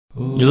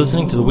You're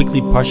listening to the weekly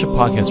Parsha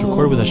podcast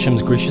recorded with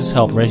Hashem's gracious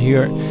help right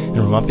here in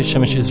Ramat Beit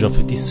Shemesh, Israel,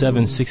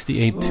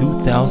 5768,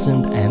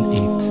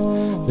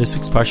 2008. This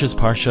week's Parsha is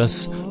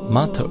Parshas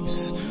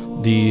Matos.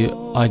 The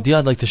idea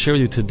I'd like to share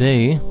with you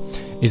today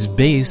is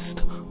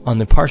based on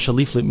the Parsha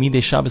leaflet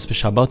Midei Shabbos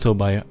B'Shabbato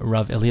by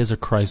Rav Eliezer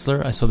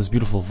Kreisler. I saw this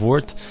beautiful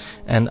vort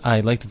and I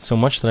liked it so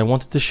much that I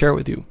wanted to share it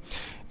with you.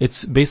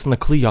 It's based on the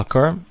Kli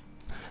Yakar,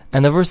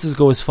 and the verses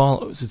go as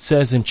follows. It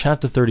says in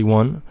chapter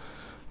 31,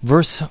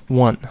 Verse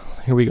 1,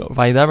 here we go.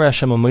 Vayidaber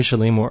Hashem al Moshe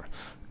lemor.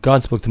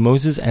 God spoke to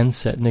Moses and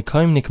said,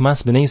 Nekaim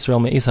nikmas b'nei Yisrael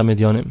me'es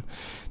ha-Midyanim.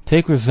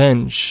 Take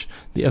revenge,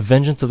 the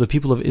vengeance of the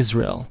people of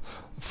Israel,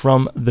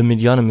 from the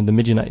Midyanim and the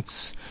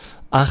Midianites.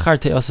 Achar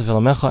te'asaf el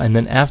amecha, and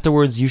then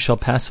afterwards you shall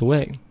pass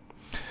away.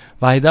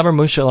 Vayidaber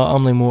Moshe al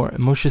lemor.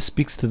 Moshe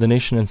speaks to the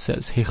nation and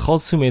says,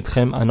 Hechalsu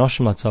me'etchem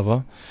anoshim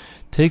latzava.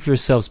 Take for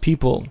yourselves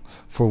people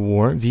for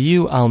war,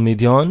 v'yu al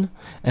Midyan,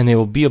 and they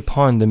will be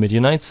upon the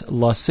Midianites,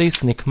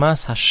 laseis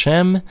nikmas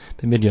Hashem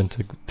b'Midyan,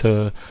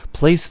 to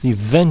place the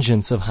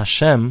vengeance of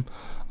Hashem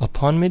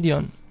upon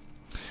Midian.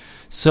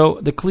 So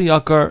the Kli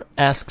Yakar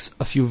asks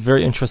a few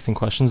very interesting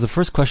questions. The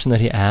first question that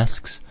he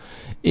asks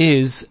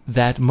is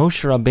that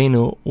Moshe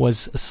Rabbeinu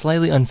was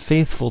slightly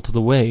unfaithful to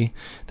the way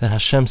that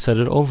Hashem said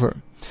it over.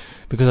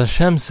 Because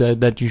Hashem said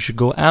that you should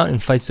go out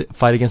and fight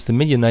against the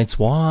Midianites.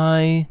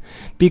 Why?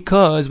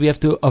 Because we have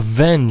to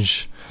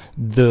avenge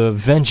the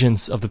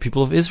vengeance of the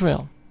people of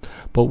Israel.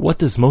 But what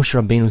does Moshe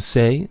Rabbeinu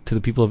say to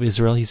the people of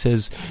Israel? He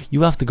says,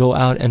 you have to go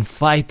out and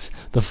fight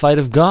the fight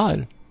of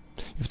God.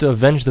 You have to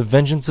avenge the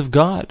vengeance of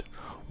God.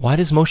 Why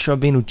does Moshe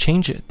Rabbeinu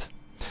change it?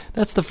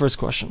 That's the first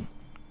question.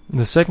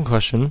 The second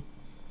question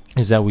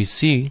is that we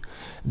see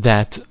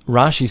that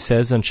Rashi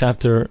says in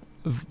chapter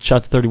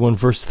 31,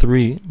 verse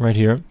 3, right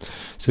here.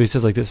 So he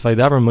says like this,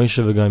 Vayidaber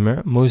Moshe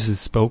v'Gomer, Moses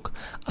spoke,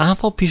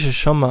 Afal pisha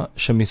shama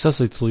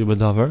shemisasei tluya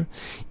b'davar,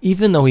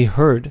 even though he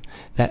heard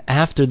that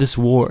after this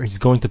war he's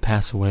going to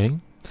pass away,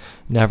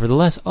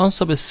 nevertheless,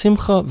 ansa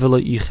b'simcha v'lo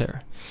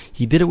yicher,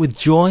 he did it with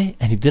joy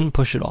and he didn't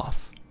push it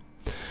off.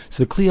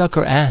 So the Kli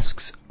Yakar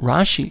asks,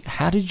 Rashi,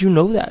 how did you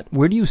know that?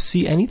 Where do you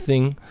see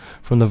anything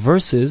from the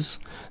verses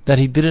that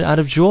he did it out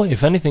of joy?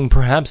 If anything,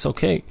 perhaps,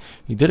 okay,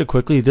 he did it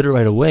quickly, he did it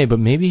right away, but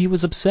maybe he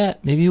was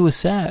upset, maybe he was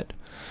sad.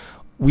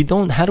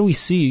 How do we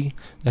see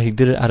that he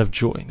did it out of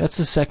joy? That's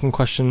the second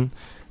question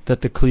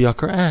that the Kli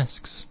Yakar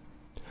asks.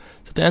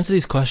 So to answer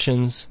these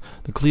questions,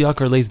 the Kli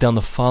Yakar lays down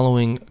the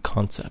following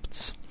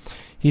concepts.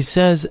 He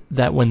says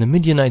that when the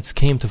Midianites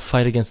came to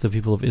fight against the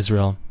people of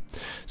Israel,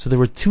 so there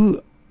were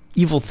two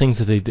evil things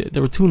that they did.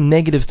 There were two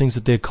negative things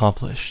that they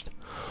accomplished.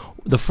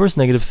 The first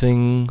negative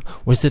thing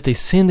was that they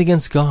sinned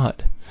against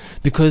God.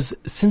 Because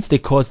since they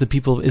caused the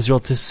people of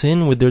Israel to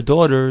sin with their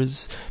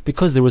daughters,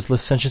 because there was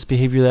licentious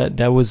behavior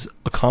that was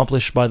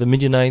accomplished by the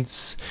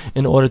Midianites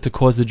in order to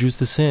cause the Jews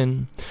to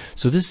sin,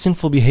 so this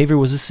sinful behavior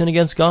was a sin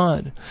against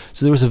God.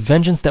 So there was a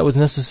vengeance that was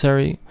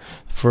necessary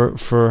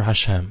for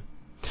Hashem.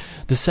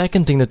 The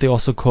second thing that they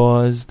also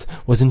caused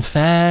was, in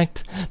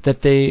fact,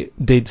 that they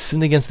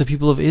sinned against the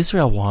people of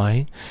Israel.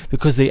 Why?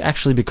 Because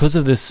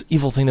of this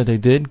evil thing that they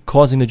did,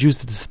 causing the Jews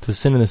to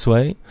sin in this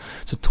way.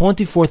 So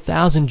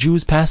 24,000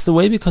 Jews passed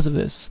away because of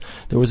this.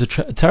 There was a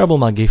terrible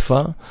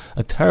Magifa,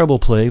 a terrible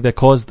plague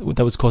that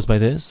was caused by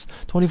this.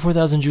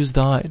 24,000 Jews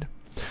died.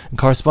 And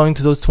corresponding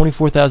to those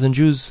 24,000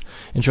 Jews,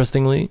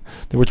 interestingly,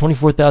 there were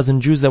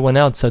 24,000 Jews that went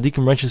out,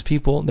 tzaddikim, righteous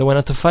people, that went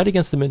out to fight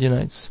against the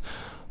Midianites.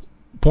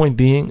 Point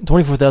being,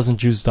 24,000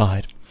 Jews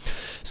died.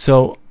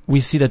 So we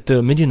see that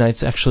the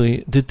Midianites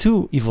actually did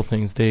two evil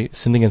things. They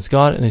sinned against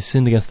God and they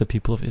sinned against the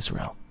people of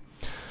Israel.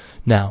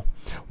 Now,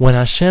 when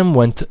Hashem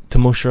went to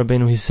Moshe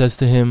Rabbeinu, he says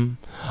to him,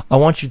 I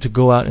want you to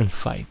go out and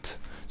fight.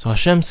 So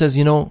Hashem says,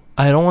 I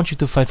don't want you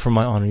to fight for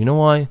my honor. You know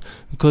why?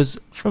 Because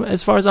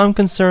as far as I'm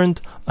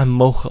concerned, I'm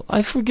mochel.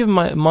 I forgive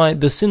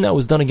the sin that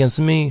was done against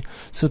me,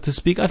 so to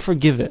speak, I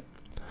forgive it.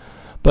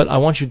 But I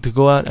want you to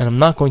go out, and I'm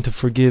not going to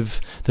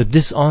forgive the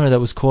dishonor that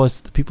was caused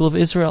to the people of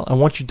Israel. I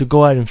want you to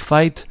go out and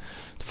fight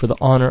for the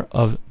honor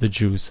of the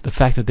Jews. The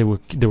fact that there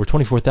were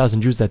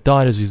 24,000 Jews that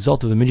died as a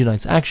result of the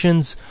Midianites'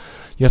 actions,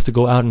 you have to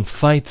go out and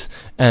fight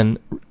and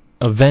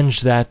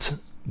avenge that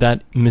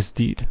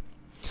misdeed.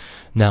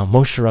 Now,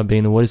 Moshe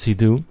Rabbeinu, what does he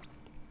do?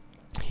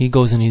 He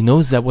goes and he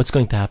knows that what's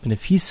going to happen.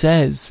 If he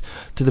says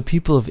to the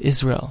people of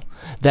Israel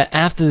that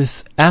after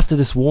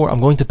this war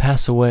I'm going to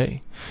pass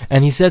away,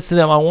 and he says to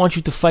them, I want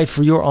you to fight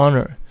for your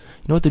honor,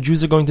 you know what the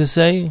Jews are going to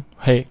say?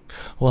 Hey,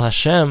 well,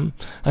 Hashem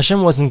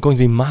wasn't going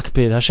to be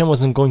makpid. Hashem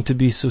wasn't going to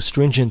be so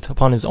stringent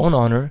upon his own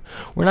honor.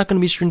 We're not going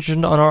to be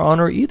stringent on our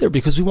honor either,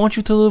 because we want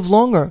you to live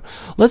longer.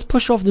 Let's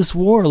push off this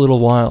war a little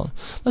while.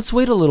 Let's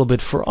wait a little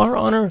bit for our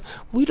honor.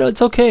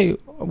 It's okay.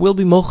 We'll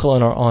be mochel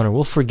on our honor.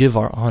 We'll forgive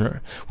our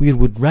honor. We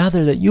would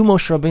rather that you,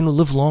 Moshe Rabbeinu,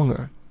 live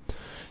longer.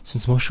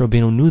 Since Moshe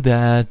Rabbeinu knew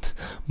that,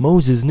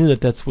 Moses knew that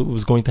that's what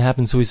was going to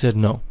happen, so he said,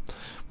 no.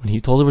 when he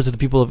told over to the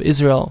people of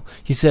Israel,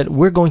 he said,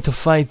 we're going to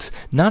fight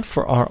not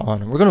for our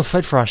honor, we're going to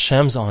fight for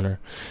Hashem's honor,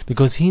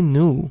 because he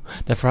knew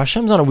that for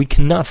Hashem's honor, we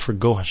cannot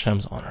forgo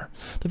Hashem's honor.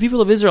 The people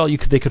of Israel,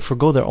 they could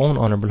forgo their own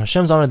honor, but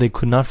Hashem's honor they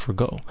could not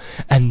forgo.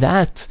 And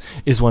that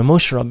is why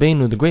Moshe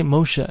Rabbeinu, the great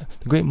Moshe,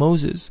 the great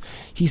Moses,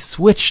 he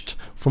switched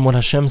from what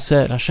Hashem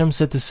said. Hashem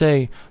said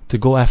to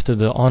go after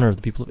the honor of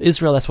the people of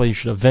Israel. That's why you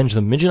should avenge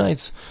the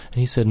Midianites. And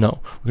he said, no,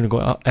 we're going to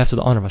go after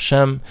the honor of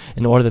Hashem,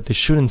 in order that they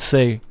shouldn't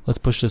say, let's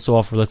push this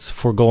off, or let's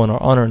forego on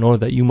our honor, in order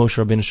that you,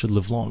 Moshe Rabbeinu, should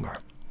live longer.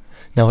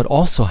 Now, what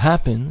also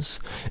happens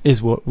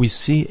is what we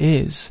see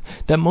is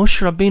that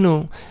Moshe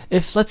Rabbeinu,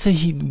 if let's say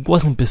he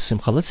wasn't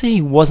besimcha, let's say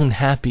he wasn't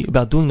happy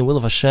about doing the will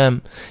of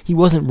Hashem, he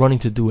wasn't running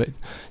to do it.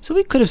 So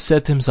he could have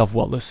said to himself,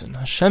 well, listen,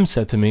 Hashem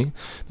said to me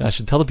that I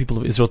should tell the people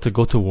of Israel to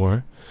go to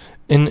war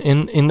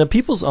in the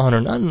people's honor,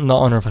 not in the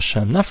honor of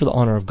Hashem, not for the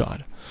honor of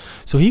God.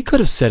 So he could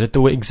have said it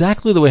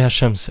exactly the way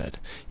Hashem said.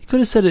 He could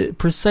have said it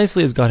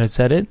precisely as God had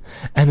said it,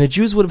 and the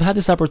Jews would have had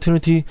this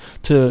opportunity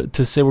to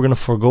say we're going to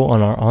forego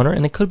on our honor,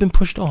 and it could have been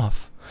pushed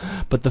off.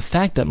 But the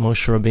fact that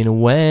Moshe Rabbeinu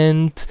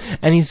went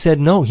and he said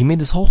no, he made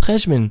this whole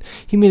cheshbon,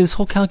 he made this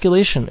whole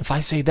calculation. If I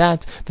say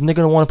that, then they're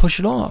going to want to push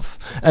it off.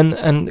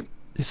 And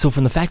so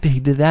from the fact that he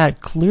did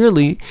that,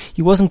 clearly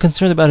he wasn't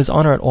concerned about his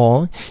honor at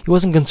all. He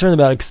wasn't concerned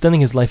about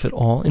extending his life at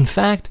all. In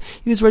fact,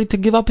 he was ready to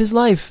give up his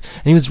life,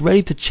 and he was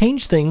ready to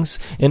change things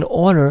in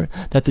order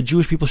that the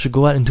Jewish people should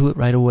go out and do it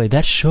right away.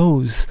 That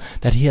shows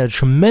that he had a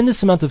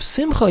tremendous amount of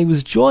simcha. He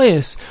was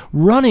joyous,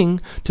 running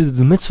to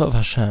the mitzvah of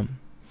Hashem.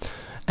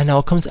 And now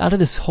it comes out of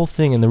this whole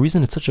thing, and the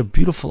reason it's such a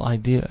beautiful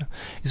idea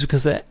is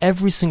because at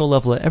every single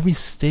level, at every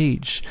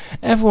stage,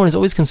 everyone is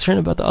always concerned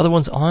about the other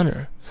one's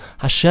honor.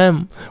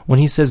 Hashem, when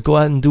he says go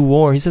out and do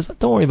war, he says,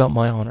 don't worry about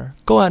my honor.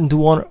 Go out and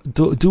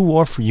do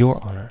war for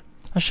your honor.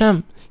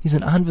 Hashem, he's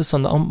an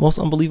Anvason, the most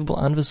unbelievable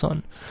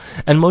Anvason.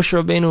 And Moshe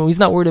Rabbeinu, he's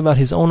not worried about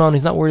his own honor.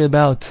 He's not worried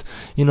about,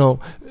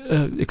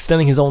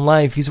 extending his own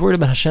life. He's worried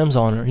about Hashem's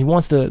honor. He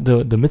wants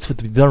the mitzvah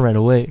to be done right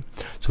away.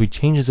 So he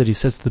changes it. He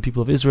says to the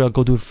people of Israel,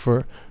 go do it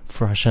for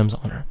Hashem's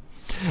honor.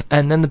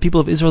 And then the people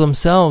of Israel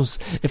themselves,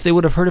 if they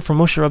would have heard it from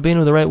Moshe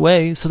Rabbeinu the right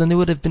way, so then they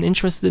would have been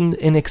interested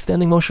in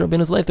extending Moshe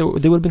Rabbeinu's life. They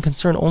would have been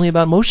concerned only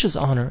about Moshe's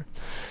honor.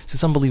 So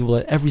it's unbelievable.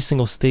 At every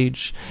single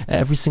stage, at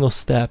every single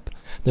step,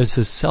 there's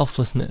this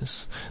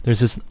selflessness. There's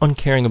this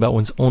uncaring about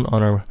one's own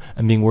honor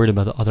and being worried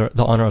about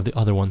the honor of the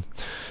other one.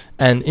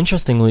 And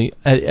interestingly,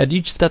 at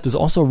each step there's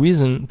also a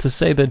reason to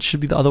say that it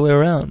should be the other way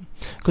around.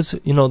 Because,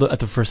 at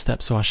the first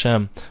step, so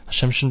Hashem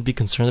shouldn't be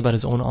concerned about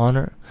his own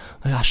honor.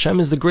 Hashem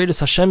is the greatest.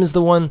 Hashem is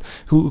the one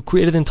who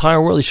created the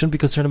entire world. He shouldn't be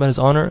concerned about his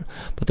honor.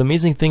 But the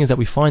amazing thing is that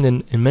we find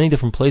in many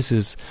different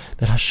places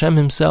that Hashem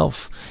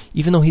himself,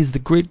 even though he's the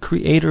great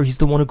creator, he's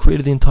the one who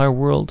created the entire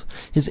world,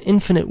 his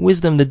infinite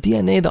wisdom, the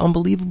DNA, the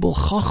unbelievable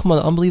chachma,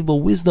 the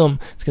unbelievable wisdom,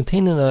 it's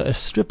contained in a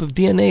strip of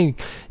DNA,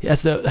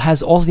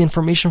 has all the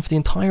information for the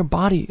entire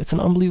body. It's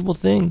an unbelievable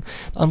thing.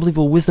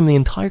 Unbelievable wisdom, the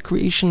entire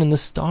creation, in the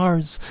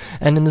stars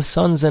and in the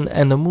suns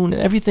and the moon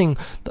and everything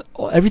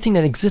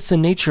that exists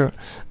in nature.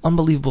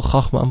 Unbelievable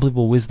chachma,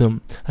 unbelievable wisdom.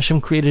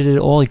 Hashem created it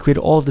all. He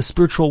created all of the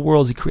spiritual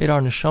worlds. He created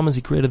our neshamas.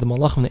 He created the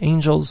malachim, the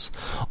angels.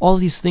 All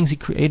of these things he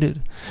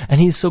created.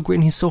 And he is so great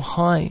and he's so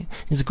high.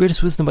 He's the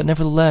greatest wisdom, but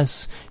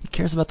nevertheless, he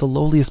cares about the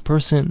lowliest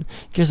person.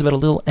 He cares about a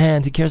little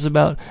ant. He cares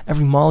about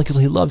every molecule.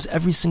 He loves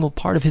every single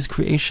part of his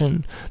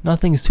creation.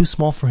 Nothing is too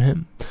small for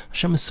him.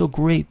 Hashem is so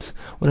great.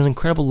 What an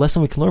incredible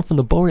lesson we can learn from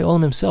the Borei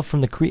Olam himself,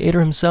 from the Creator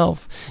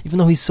himself. Even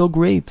though he's so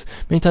great,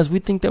 many times we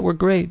think that we're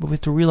great, but we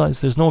have to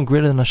realize there's no one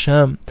greater than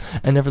Hashem.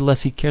 And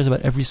nevertheless, he cares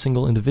about every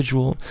single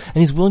individual, and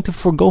he's willing to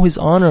forego his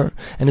honor,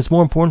 and it's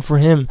more important for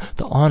him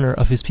the honor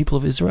of his people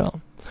of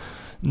Israel.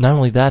 Not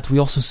only that, we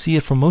also see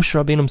it from Moshe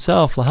Rabbeinu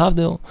himself,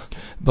 lahavdil.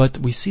 But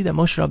we see that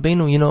Moshe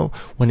Rabbeinu,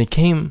 when it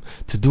came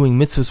to doing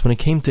mitzvahs, when it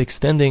came to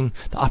extending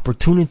the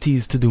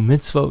opportunities to do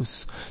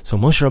mitzvahs, so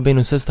Moshe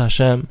Rabbeinu says to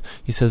Hashem,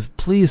 he says,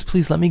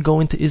 please let me go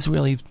into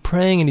Israel. He's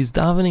praying and he's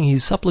davening,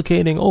 he's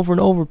supplicating over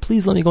and over,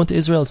 please let me go into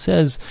Israel. It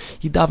says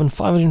he davened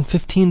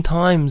 515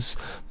 times.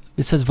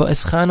 It says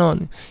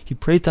Va'eschanon. He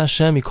prayed to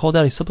Hashem, he called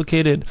out, he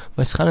supplicated.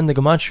 Va'eschanon, the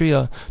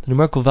gematria, the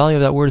numerical value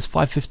of that word is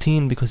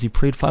 515, because he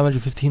prayed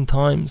 515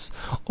 times,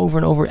 over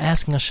and over,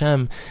 asking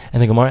Hashem.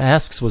 And the Gemara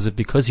asks, was it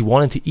because he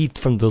wanted to eat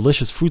from the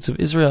delicious fruits of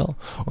Israel?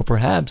 Or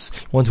perhaps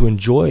he wanted to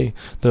enjoy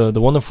the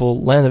wonderful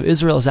land of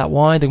Israel? Is that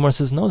why? The Gemara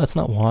says, no, that's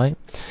not why.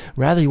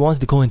 Rather, he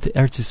wanted to go into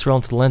Eretz Yisrael,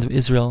 into the land of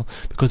Israel,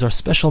 because there are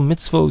special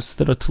mitzvos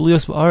that are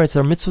tuliyos ba'aretz,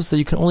 that are mitzvos that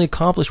you can only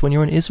accomplish when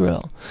you're in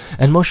Israel.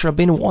 And Moshe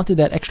Rabbeinu wanted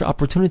that extra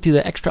opportunity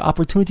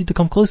to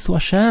come close to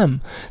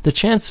Hashem. The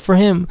chance for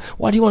him.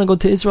 Why do you want to go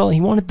to Israel? He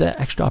wanted that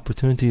extra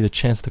opportunity, the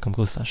chance to come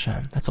close to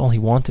Hashem. That's all he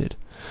wanted.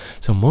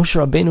 So Moshe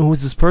Rabbeinu, who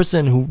was this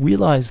person who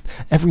realized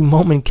every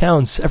moment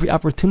counts, every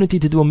opportunity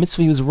to do a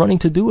mitzvah, he was running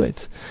to do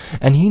it.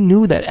 And he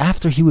knew that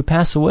after he would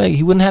pass away,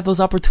 he wouldn't have those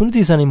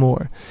opportunities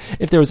anymore.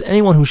 If there was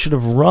anyone who should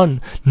have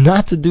run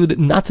not to do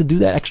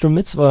that extra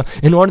mitzvah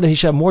in order that he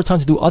should have more time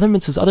to do other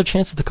mitzvahs, other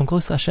chances to come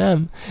close to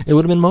Hashem, it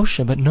would have been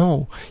Moshe. But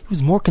no, he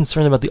was more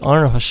concerned about the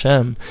honor of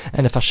Hashem.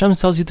 And if Hashem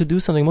tells you to do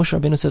something, Moshe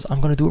Rabbeinu says,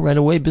 I'm going to do it right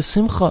away,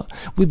 b'simcha,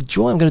 with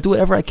joy. I'm going to do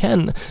whatever I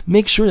can.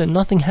 Make sure that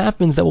nothing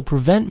happens that will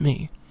prevent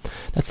me.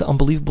 That's the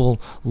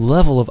unbelievable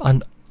level of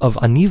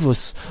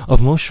anivus of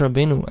Moshe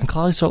Rabbeinu. And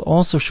Klal Yisrael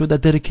also showed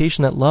that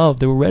dedication, that love.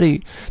 They were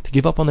ready to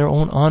give up on their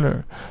own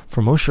honor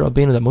for Moshe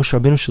Rabbeinu, that Moshe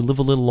Rabbeinu should live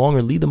a little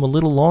longer, lead them a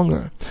little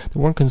longer. They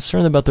weren't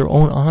concerned about their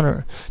own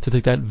honor to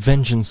take that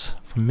vengeance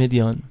from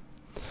Midian.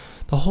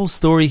 The whole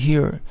story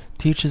here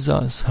teaches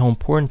us how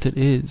important it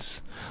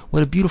is,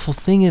 what a beautiful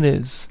thing it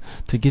is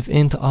to give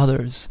in to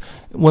others.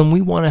 When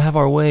we want to have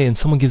our way and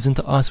someone gives in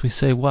to us, we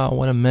say, wow,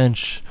 what a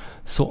mensch,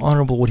 so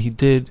honorable what he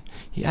did.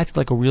 He acted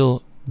like a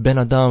real Ben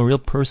Adam, a real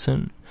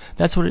person.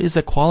 That's what it is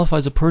that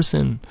qualifies a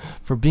person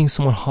for being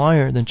someone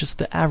higher than just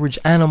the average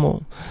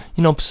animal.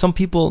 Some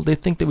people, they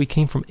think that we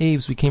came from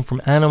apes, we came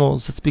from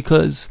animals. That's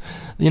because,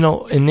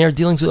 in their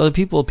dealings with other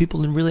people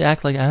didn't really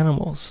act like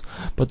animals.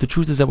 But the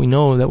truth is that we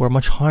know that we're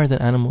much higher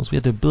than animals. We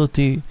have the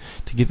ability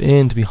to give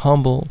in, to be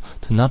humble,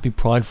 to not be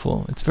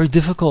prideful. It's very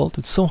difficult.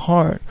 It's so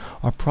hard.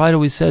 Our pride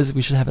always says that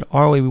we should have it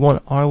our way. We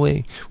want it our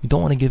way. We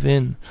don't want to give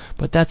in.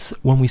 But that's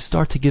when we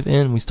start to give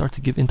in. We start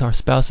to give in to our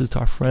spouses, to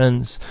our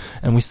friends,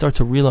 and we start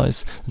to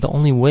realize the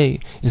only way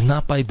is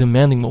not by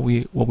demanding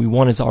what we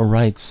want as our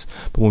rights,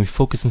 but when we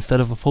focus, instead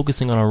of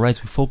focusing on our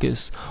rights, we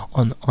focus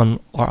on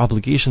our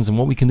obligations and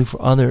what we can do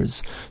for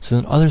others, so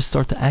then others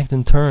start to act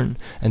in turn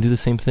and do the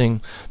same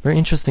thing. Very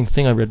interesting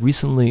thing I read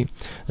recently.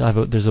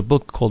 There's a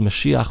book called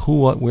Mashiach,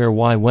 Who, What, Where,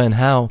 Why, When,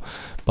 How,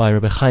 by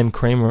Rabbi Chaim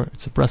Kramer.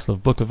 It's a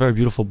Breslov book, a very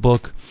beautiful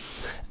book.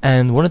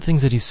 And one of the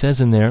things that he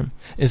says in there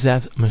is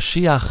that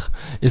Mashiach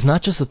is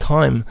not just a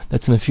time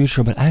that's in the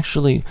future, but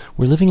actually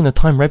we're living in a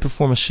time right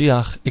before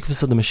Mashiach,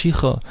 Ikvasa de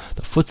Mashiach,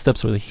 the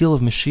footsteps or the heel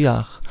of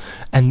Mashiach.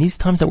 And these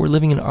times that we're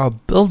living in are a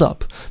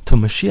build-up to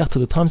Mashiach, to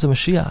the times of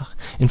Mashiach.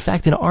 In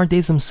fact, in our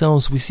days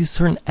themselves, we see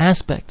certain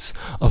aspects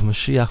of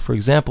Mashiach. For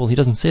example, he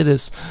doesn't say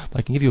this, but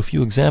I can give you a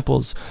few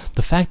examples.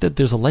 The fact that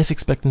there's a life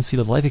expectancy,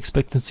 the life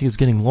expectancy is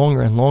getting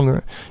longer and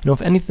longer.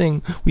 If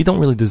anything, we don't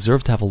really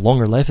deserve to have a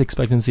longer life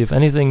expectancy. If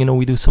anything,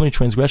 we do so many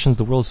transgressions,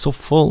 the world is so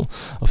full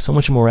of so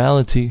much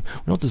immorality,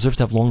 we don't deserve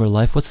to have longer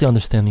life. What's the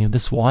understanding of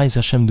this? Why is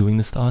Hashem doing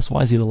this to us?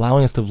 Why is He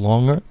allowing us to live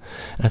longer?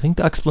 And I think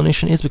the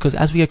explanation is because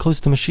as we get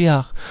closer to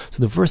Mashiach, so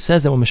the verse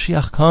says that when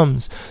Mashiach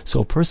comes, so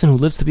a person who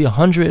lives to be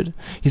 100,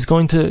 he's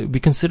going to be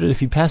considered,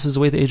 if he passes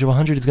away at the age of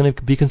 100, he's going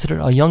to be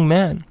considered a young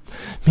man.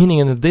 Meaning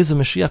in the days of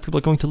Mashiach, people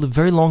are going to live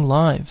very long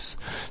lives.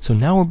 So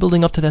now we're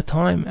building up to that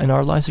time, and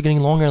our lives are getting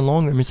longer and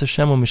longer. Mr.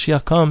 Hashem, when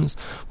Mashiach comes,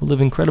 we'll live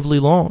incredibly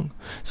long.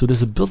 So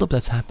there's a build-up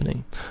that's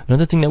happening.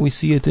 Another thing that we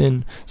see it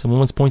in, someone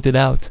once pointed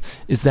out,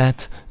 is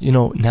that,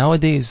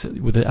 nowadays,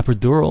 with the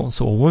epidural,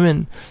 so a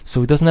woman,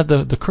 so it doesn't have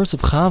the curse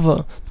of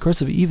Chava, the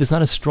curse of Eve is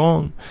not as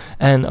strong.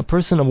 And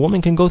a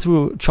woman can go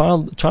through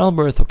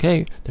childbirth,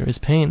 okay, there is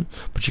pain,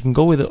 but she can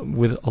go with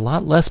a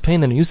lot less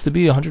pain than it used to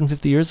be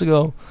 150 years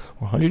ago,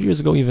 or 100 years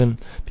ago even.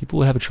 People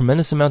would have a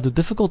tremendous amount of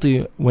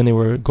difficulty when they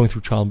were going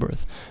through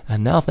childbirth.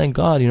 And now, thank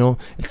God,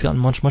 it's gotten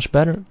much, much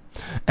better.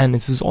 And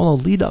this is all a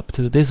lead up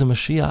to the days of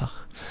Mashiach.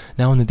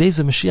 Now in the days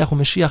of Mashiach, when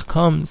Mashiach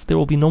comes, there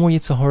will be no more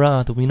Yetzer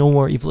Hara, there will be no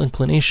more evil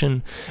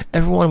inclination.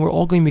 We're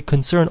all going to be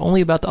concerned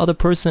only about the other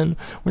person.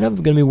 We're never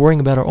going to be worrying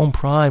about our own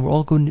pride. We're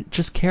all going to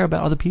just care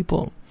about other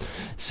people.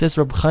 Says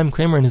Rabbi Chaim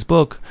Kramer in his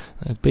book,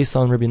 based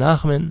on Rabbi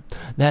Nachman,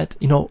 that,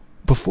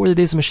 before the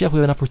days of Mashiach, we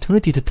have an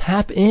opportunity to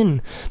tap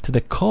in to the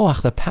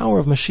koach, the power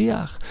of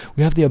Mashiach.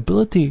 We have the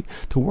ability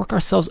to work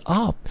ourselves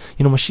up.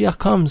 Mashiach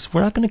comes,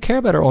 we're not going to care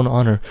about our own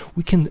honor.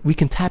 We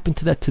can tap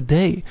into that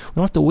today. We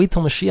don't have to wait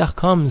till Mashiach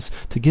comes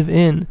to give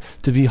in,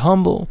 to be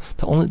humble,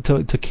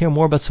 to care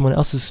more about someone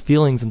else's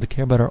feelings than to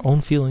care about our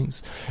own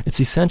feelings.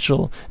 It's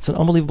essential. It's an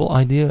unbelievable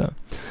idea.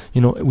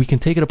 We can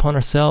take it upon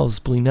ourselves,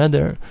 bli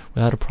neder,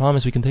 without a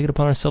promise. We can take it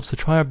upon ourselves to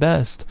try our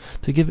best,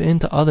 to give in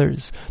to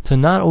others, to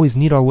not always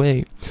need our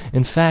way.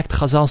 In fact,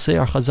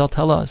 Chazal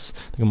tell us,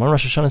 the Gemara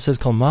Rosh Hashanah says,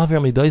 Kol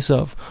ma'avir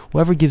midaisav,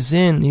 whoever gives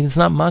in, he's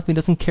not makbi, he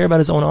doesn't care about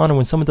his own honor.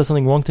 When someone does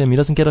something wrong to him, he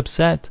doesn't get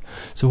upset.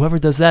 So whoever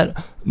does that,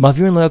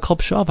 ma'avirin le'akol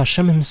pshav,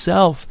 Hashem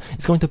himself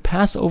is going to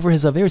pass over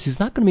his averos. He's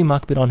not going to be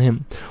makbid on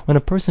him. When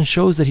a person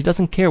shows that he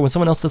doesn't care when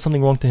someone else does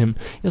something wrong to him,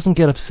 he doesn't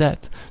get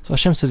upset. So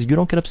Hashem says, you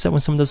don't get upset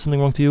when someone does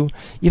something wrong to you,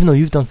 even though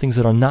you've done things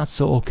that are not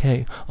so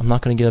okay, I'm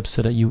not going to get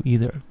upset at you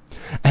either.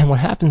 And what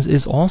happens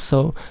is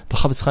also, the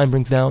Chafetz Chaim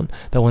brings down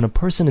that when a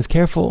person is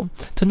careful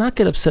to not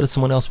get upset at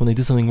someone else when they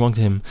do something wrong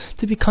to him,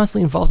 to be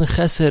constantly involved in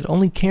chesed,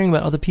 only caring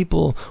about other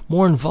people,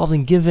 more involved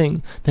in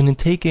giving than in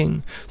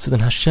taking, so then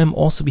Hashem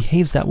also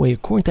behaves that way.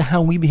 According to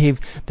how we behave,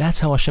 that's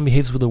how Hashem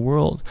behaves with the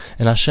world.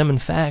 And Hashem, in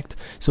fact,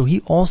 so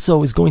He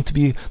also is going to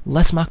be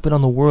less makbid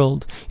on the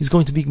world. He's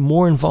going to be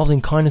more involved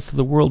in kindness to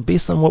the world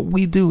based on what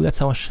we do. That's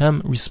how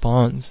Hashem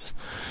responds.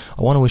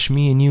 I want to wish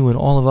me and you and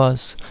all of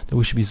us that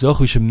we should be zoch,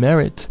 we should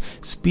merit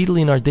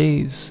speedily in our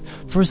days.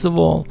 First of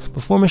all,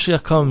 before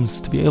Mashiach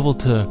comes, to be able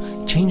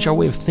to change our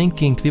way of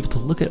thinking, to be able to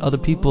look at other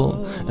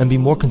people and be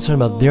more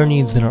concerned about their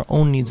needs than our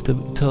own needs, to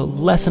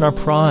lessen our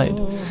pride.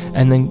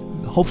 And then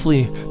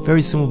hopefully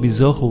very soon we'll be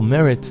zoch, we'll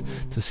merit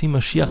to see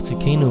Mashiach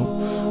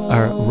Tzidkenu,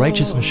 our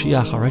righteous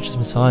Mashiach, our righteous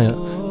Messiah,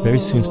 very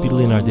soon,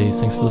 speedily in our days.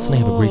 Thanks for listening.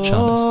 Have a great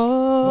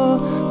Shabbos.